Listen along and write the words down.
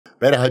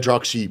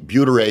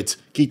beta-hydroxybutyrate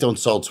ketone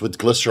salts with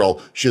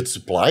glycerol should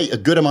supply a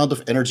good amount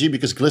of energy,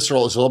 because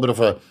glycerol is a little bit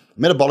of a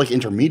metabolic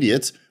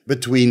intermediate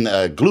between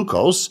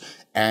glucose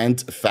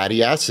and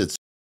fatty acids.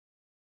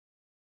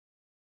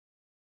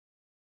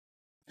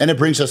 And it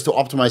brings us to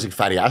optimizing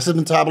fatty acid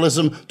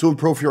metabolism to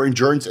improve your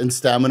endurance and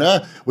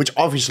stamina, which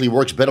obviously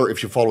works better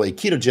if you follow a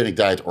ketogenic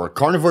diet or a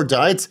carnivore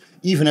diet,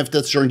 even if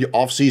that's during the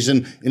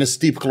off-season in a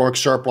steep caloric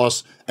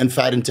surplus and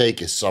fat intake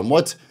is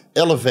somewhat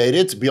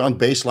elevated beyond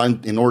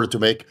baseline in order to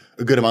make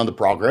a good amount of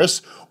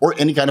progress, or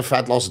any kind of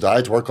fat loss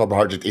diet where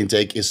carbohydrate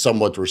intake is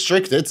somewhat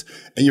restricted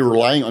and you're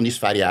relying on these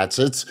fatty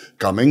acids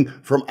coming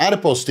from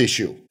adipose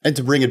tissue. And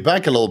to bring it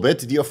back a little bit,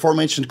 the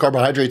aforementioned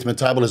carbohydrate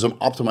metabolism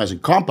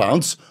optimizing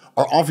compounds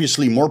are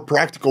obviously more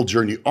practical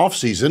during the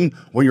off-season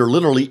when you're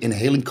literally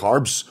inhaling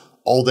carbs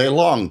all day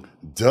long.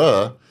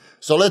 Duh.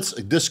 So let's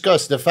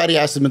discuss the fatty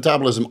acid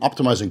metabolism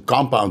optimizing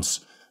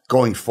compounds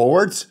going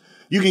forward.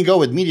 You can go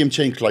with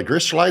medium-chain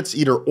triglycerides,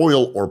 either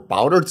oil or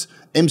powdered,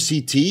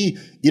 MCT,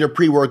 either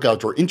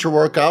pre-workout or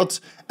intra-workout,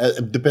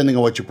 depending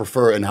on what you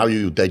prefer and how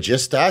you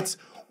digest that.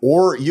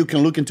 Or you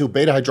can look into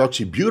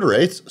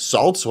beta-hydroxybutyrate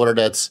salts, whether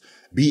that's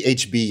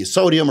BHB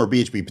sodium or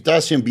BHB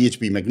potassium,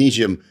 BHB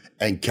magnesium,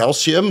 and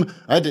calcium.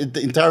 It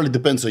entirely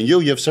depends on you.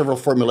 You have several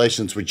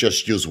formulations which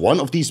just use one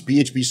of these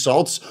BHB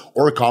salts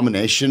or a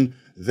combination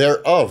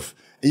thereof.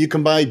 And you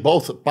can buy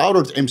both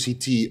powdered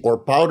MCT or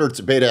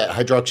powdered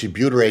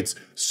beta-hydroxybutyrate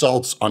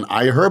salts on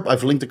iHerb.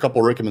 I've linked a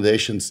couple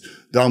recommendations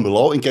down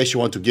below in case you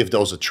want to give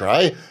those a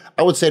try.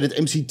 I would say that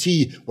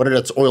MCT, whether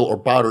that's oil or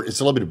powder, is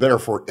a little bit better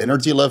for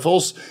energy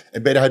levels.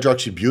 And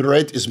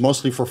beta-hydroxybutyrate is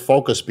mostly for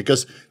focus,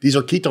 because these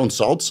are ketone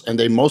salts and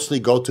they mostly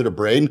go to the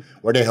brain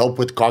where they help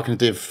with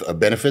cognitive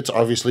benefits,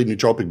 obviously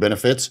nootropic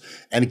benefits,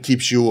 and it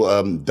keeps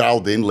you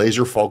dialed in,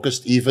 laser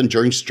focused, even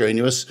during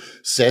strenuous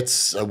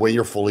sets when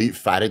you're fully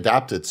fat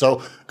adapted.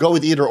 So go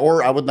with either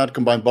or. I would not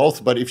combine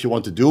both, but if you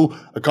want to do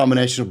a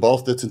combination of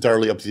both, that's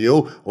entirely up to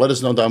you. Let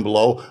us know down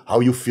below how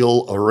you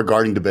feel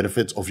regarding the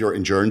benefits of your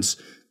endurance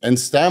and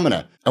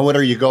stamina. And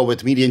whether you go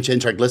with medium-chain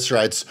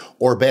triglycerides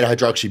or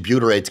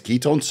beta-hydroxybutyrate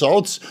ketone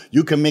salts,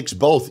 you can mix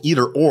both,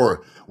 either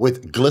or,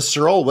 with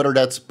glycerol, whether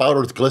that's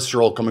powdered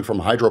glycerol coming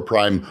from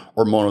hydroprime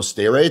or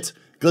monostearate,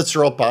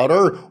 glycerol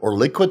powder or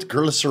liquid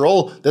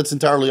glycerol. That's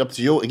entirely up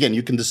to you. Again,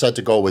 you can decide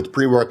to go with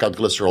pre-workout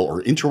glycerol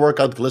or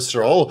intra-workout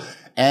glycerol.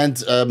 And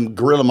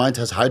Gorilla Mind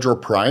has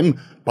hydroprime,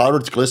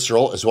 powdered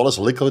glycerol, as well as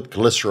liquid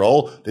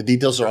glycerol. The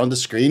details are on the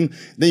screen.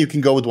 Then you can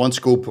go with 1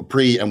 scoop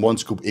pre and 1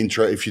 scoop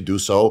intra if you do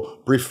so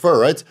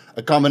prefer it.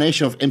 A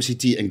combination of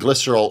MCT and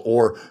glycerol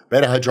or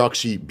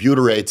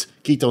beta-hydroxybutyrate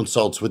ketone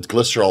salts with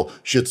glycerol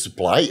should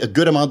supply a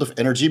good amount of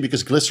energy,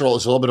 because glycerol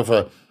is a little bit of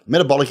a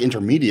metabolic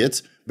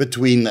intermediate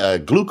between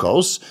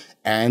glucose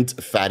and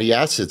fatty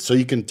acids. So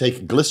you can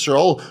take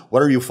glycerol,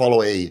 whether you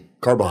follow a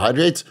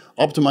carbohydrate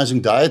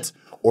optimizing diet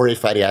or a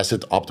fatty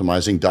acid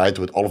optimizing diet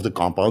with all of the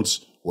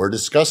compounds we're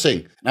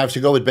discussing. Now, if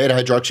you go with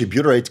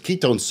beta-hydroxybutyrate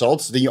ketone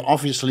salts, then you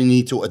obviously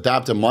need to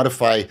adapt and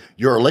modify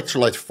your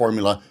electrolyte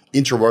formula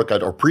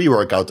intra-workout or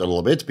pre-workout a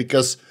little bit,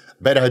 because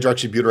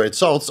beta-hydroxybutyrate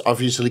salts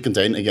obviously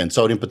contain, again,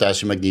 sodium,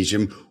 potassium,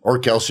 magnesium, or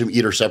calcium,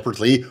 either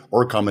separately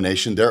or a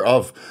combination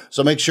thereof.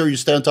 So make sure you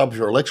stay on top of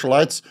your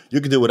electrolytes. You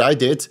can do what I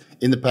did.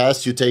 In the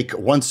past, you take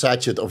 1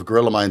 sachet of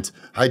Gorilla Mind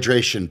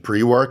Hydration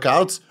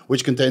pre-workout,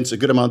 which contains a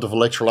good amount of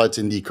electrolytes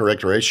in the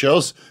correct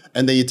ratios.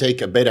 And then you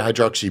take a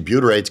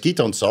beta-hydroxybutyrate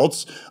ketone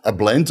salts, a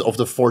blend of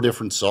the 4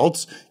 different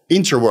salts,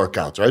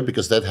 intra-workout, right?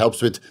 Because that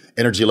helps with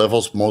energy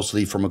levels,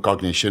 mostly from a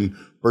cognition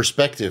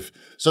perspective.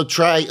 So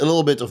try a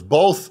little bit of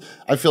both.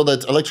 I feel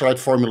that electrolyte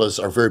formulas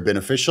are very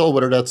beneficial,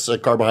 whether that's a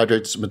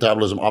carbohydrates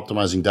metabolism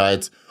optimizing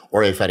diet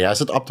or a fatty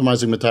acid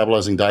optimizing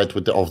metabolizing diet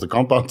with all of the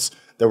compounds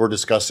that we're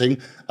discussing.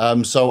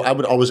 So I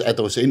would always add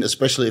those in,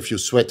 especially if you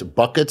sweat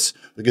buckets,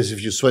 because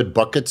if you sweat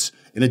buckets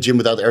in a gym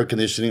without air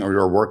conditioning or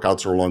your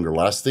workouts are longer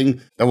lasting,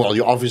 then well,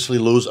 you obviously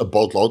lose a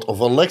boatload of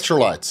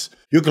electrolytes.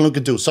 You can look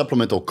into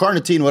supplemental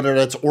carnitine, whether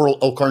that's oral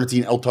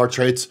L-carnitine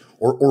L-tartrate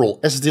or oral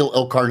acetyl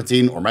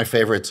L-carnitine, or my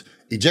favorite,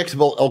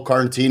 injectable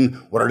L-carnitine,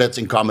 whether that's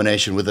in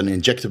combination with an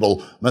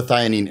injectable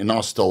methionine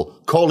inositol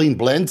choline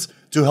blend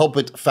to help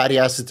with fatty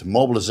acid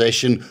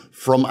mobilization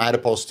from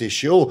adipose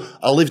tissue.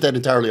 I'll leave that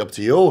entirely up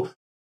to you.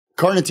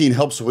 Carnitine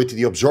helps with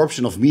the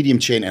absorption of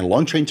medium-chain and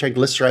long-chain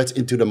triglycerides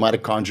into the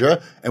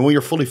mitochondria. And when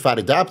you're fully fat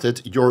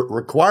adapted, your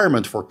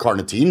requirement for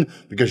carnitine,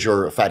 because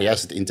your fatty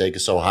acid intake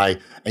is so high,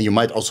 and you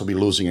might also be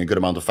losing a good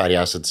amount of fatty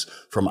acids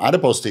from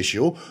adipose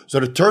tissue, so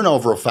the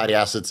turnover of fatty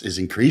acids is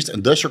increased,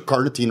 and thus your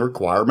carnitine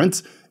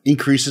requirement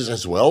increases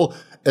as well,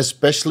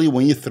 especially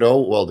when you throw,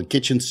 well, the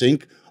kitchen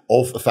sink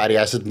of fatty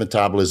acid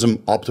metabolism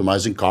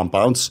optimizing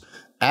compounds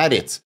at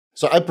it.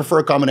 So I prefer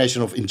a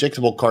combination of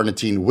injectable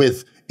carnitine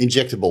with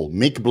injectable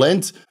MIC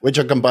blend, which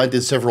are combined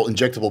in several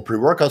injectable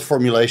pre-workout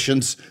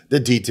formulations. The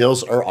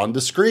details are on the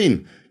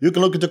screen. You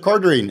can look into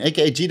Cardarine,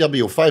 aka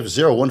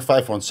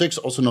GW501516,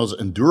 also known as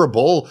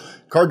Endurable.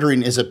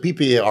 Cardarine is a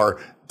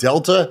PPAR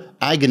delta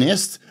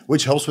agonist,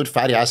 which helps with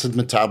fatty acid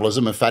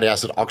metabolism and fatty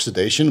acid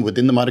oxidation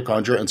within the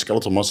mitochondria and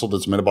skeletal muscle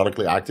that's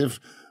metabolically active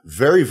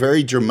very,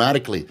 very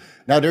dramatically.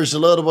 Now, there's a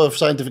little bit of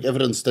scientific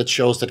evidence that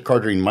shows that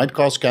cardarine might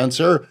cause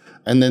cancer,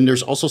 and then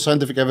there's also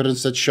scientific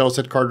evidence that shows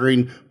that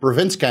cardarine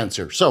prevents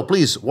cancer. So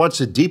please watch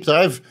the deep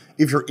dive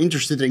if you're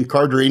interested in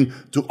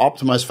cardarine to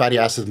optimize fatty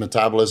acid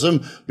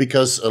metabolism,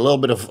 because a little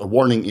bit of a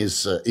warning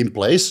is in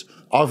place,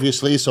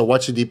 obviously. So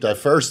watch the deep dive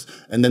first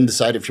and then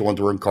decide if you want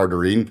to run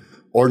cardarine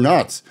or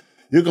not.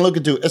 You can look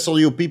into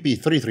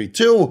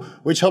SLU-PP332,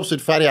 which helps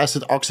with fatty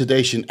acid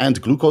oxidation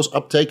and glucose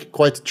uptake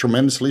quite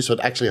tremendously. So it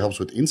actually helps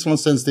with insulin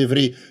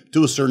sensitivity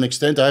to a certain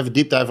extent. I have a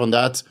deep dive on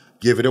that.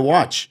 Give it a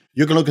watch.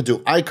 You can look into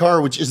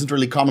ICAR, which isn't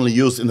really commonly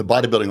used in the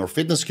bodybuilding or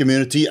fitness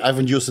community. I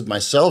haven't used it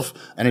myself,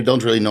 and I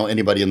don't really know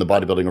anybody in the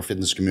bodybuilding or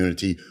fitness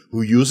community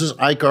who uses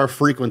ICAR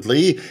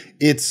frequently.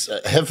 It's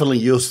heavily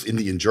used in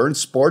the endurance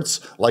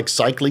sports, like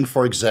cycling,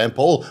 for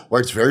example,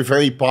 where it's very,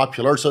 very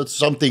popular. So it's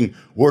something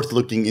worth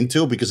looking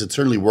into because it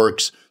certainly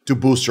works to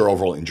boost your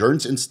overall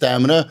endurance and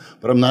stamina,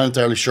 but I'm not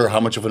entirely sure how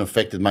much of an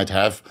effect it might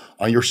have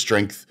on your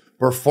strength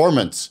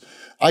performance.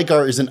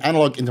 ICAR is an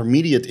analog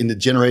intermediate in the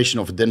generation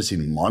of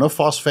adenosine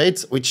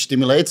monophosphate, which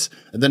stimulates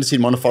adenosine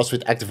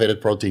monophosphate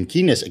activated protein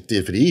kinase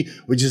activity,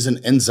 which is an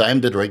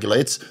enzyme that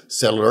regulates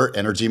cellular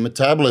energy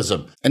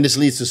metabolism. And this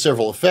leads to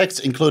several effects,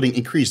 including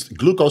increased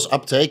glucose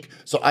uptake.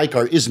 So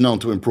ICAR is known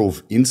to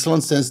improve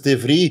insulin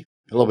sensitivity.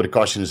 A little bit of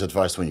caution is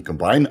advised when you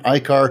combine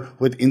ICAR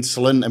with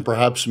insulin and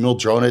perhaps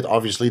mildronate.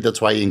 Obviously,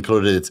 that's why I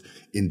included it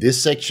in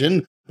this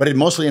section. But it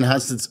mostly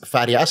enhances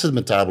fatty acid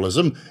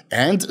metabolism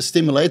and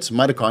stimulates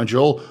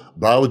mitochondrial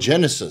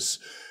biogenesis.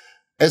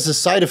 As a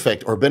side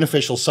effect or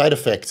beneficial side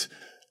effect,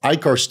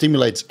 ICAR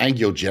stimulates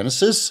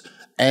angiogenesis,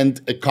 and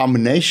a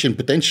combination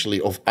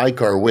potentially of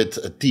ICAR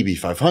with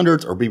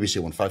TB500 or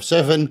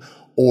BBC157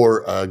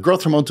 or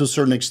growth hormone to a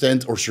certain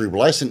extent, or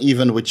cerebrolysine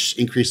even, which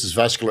increases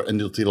vascular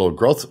endothelial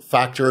growth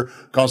factor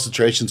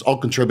concentrations, all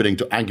contributing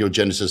to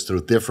angiogenesis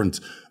through different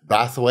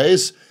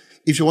pathways.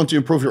 If you want to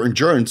improve your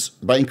endurance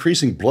by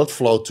increasing blood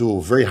flow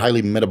to very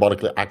highly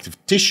metabolically active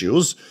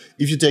tissues,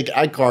 if you take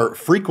ICAR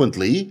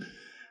frequently,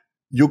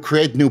 you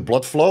create new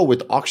blood flow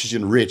with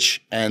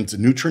oxygen-rich and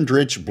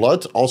nutrient-rich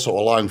blood, also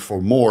allowing for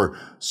more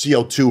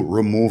CO2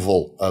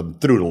 removal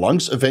through the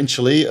lungs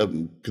eventually.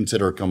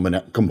 Consider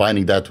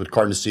combining that with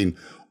carnosine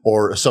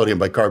or sodium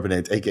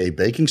bicarbonate, aka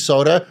baking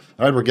soda.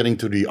 All right, we're getting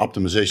to the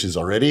optimizations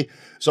already.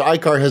 So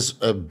ICAR has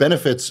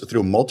benefits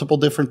through multiple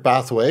different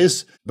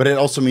pathways, but it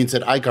also means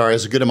that ICAR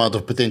has a good amount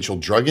of potential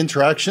drug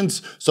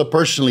interactions. So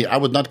personally, I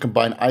would not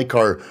combine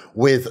ICAR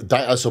with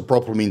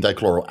diisopropylamine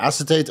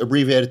dichloroacetate,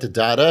 abbreviated to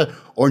DADA,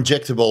 or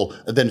injectable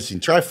adenosine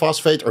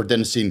triphosphate or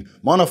adenosine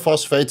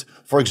monophosphate,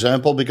 for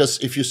example, because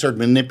if you start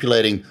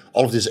manipulating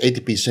all of this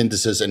ATP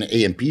synthesis and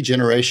AMP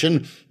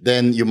generation,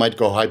 then you might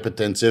go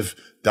hypertensive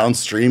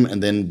downstream,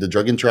 and then the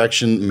drug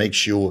interaction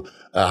makes you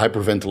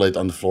hyperventilate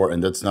on the floor,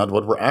 and that's not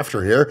what we're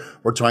after here.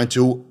 We're trying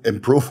to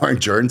improve our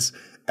endurance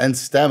and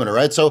stamina,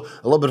 right? So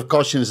a little bit of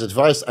caution is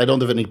advised. I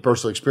don't have any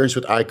personal experience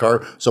with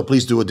ICAR, so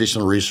please do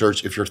additional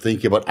research if you're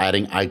thinking about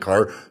adding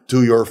ICAR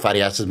to your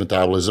fatty acid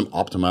metabolism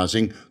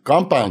optimizing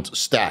compound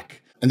stack.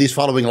 And these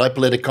following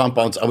lipolytic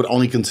compounds I would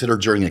only consider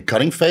during a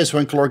cutting phase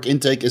when caloric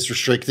intake is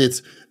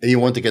restricted and you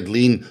want to get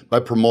lean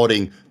by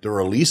promoting the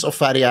release of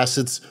fatty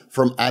acids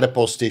from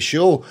adipose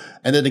tissue.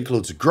 And that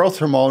includes growth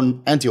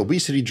hormone,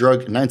 anti-obesity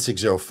drug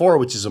 9604,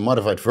 which is a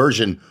modified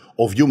version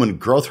of human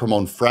growth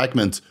hormone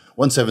fragment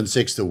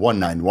 176 to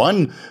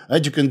 191.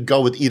 And you can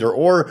go with either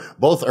or.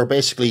 Both are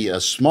basically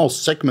small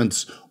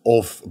segments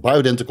of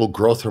bioidentical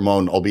growth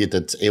hormone, albeit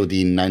that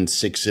AOD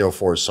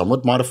 9604 is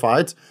somewhat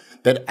modified,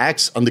 that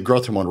acts on the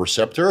growth hormone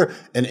receptor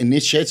and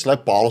initiates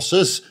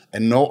lipolysis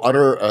and no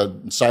other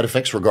side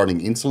effects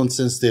regarding insulin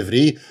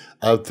sensitivity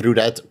through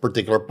that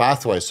particular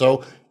pathway.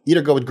 So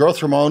either go with growth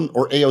hormone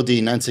or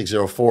AOD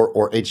 9604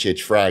 or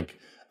HGH frag,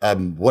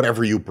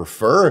 whatever you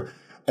prefer.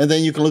 And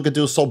then you can look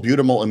into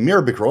salbutamol and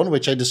mirabegron,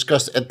 which I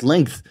discussed at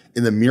length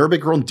in the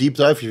mirabegron deep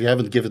dive. If you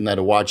haven't given that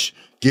a watch,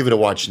 give it a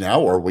watch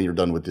now or when you're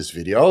done with this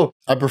video.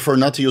 I prefer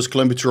not to use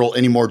clenbuterol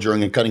anymore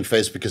during a cutting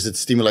phase because it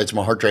stimulates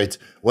my heart rate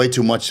way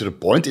too much to the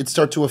point it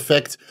starts to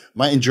affect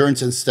my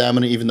endurance and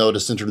stamina, even though the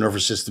central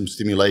nervous system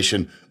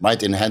stimulation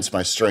might enhance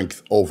my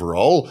strength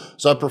overall.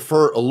 So I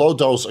prefer a low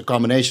dose, a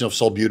combination of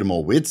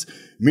salbutamol with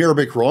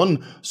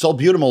mirabegron.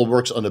 Salbutamol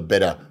works on the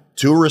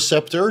beta-2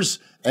 receptors,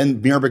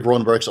 and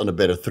mirabegron works on the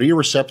beta-3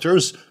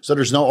 receptors, so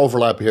there's no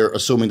overlap here,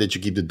 assuming that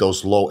you keep the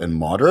dose low and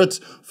moderate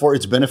for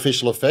its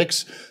beneficial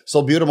effects.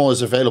 Salbutamol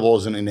is available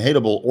as an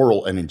inhalable,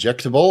 oral, and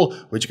injectable,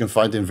 which you can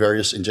find in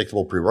various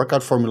injectable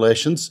pre-workout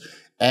formulations,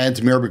 and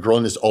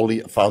mirabegron is only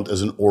found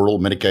as an oral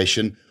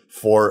medication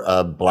for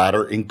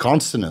bladder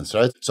incontinence,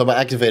 right? So by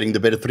activating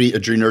the beta-3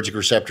 adrenergic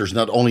receptors,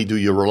 not only do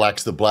you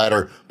relax the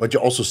bladder, but you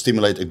also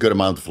stimulate a good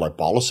amount of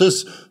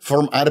lipolysis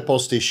from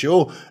adipose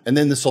tissue. And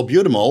then the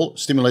salbutamol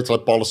stimulates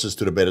lipolysis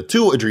to the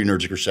beta-2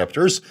 adrenergic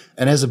receptors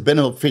and has a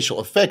beneficial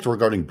effect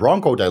regarding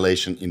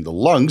bronchodilation in the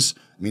lungs.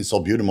 I mean,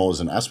 salbutamol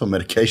is an asthma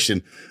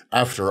medication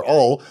after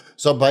all.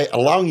 So by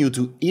allowing you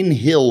to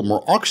inhale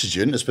more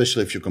oxygen,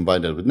 especially if you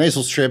combine that with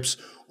nasal strips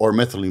or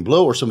methylene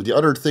blue or some of the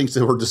other things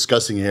that we're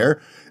discussing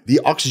here, the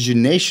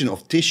oxygenation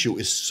of tissue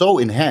is so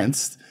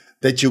enhanced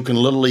that you can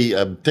literally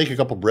take a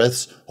couple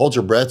breaths, hold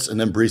your breaths, and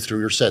then breathe through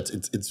your sets.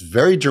 It's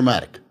very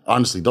dramatic.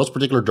 Honestly, those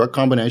particular drug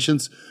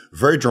combinations,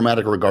 very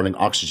dramatic regarding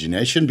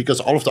oxygenation, because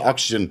all of the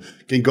oxygen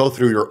can go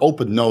through your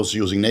open nose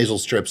using nasal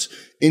strips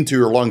into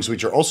your lungs,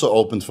 which are also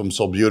opened from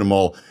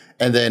salbutamol.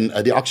 And then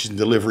the oxygen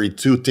delivery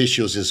to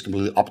tissues is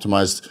completely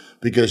optimized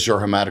because your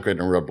hematocrit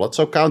and red blood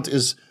cell count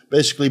is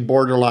basically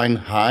borderline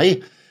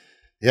high.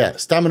 Yeah,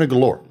 stamina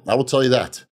galore. I will tell you that.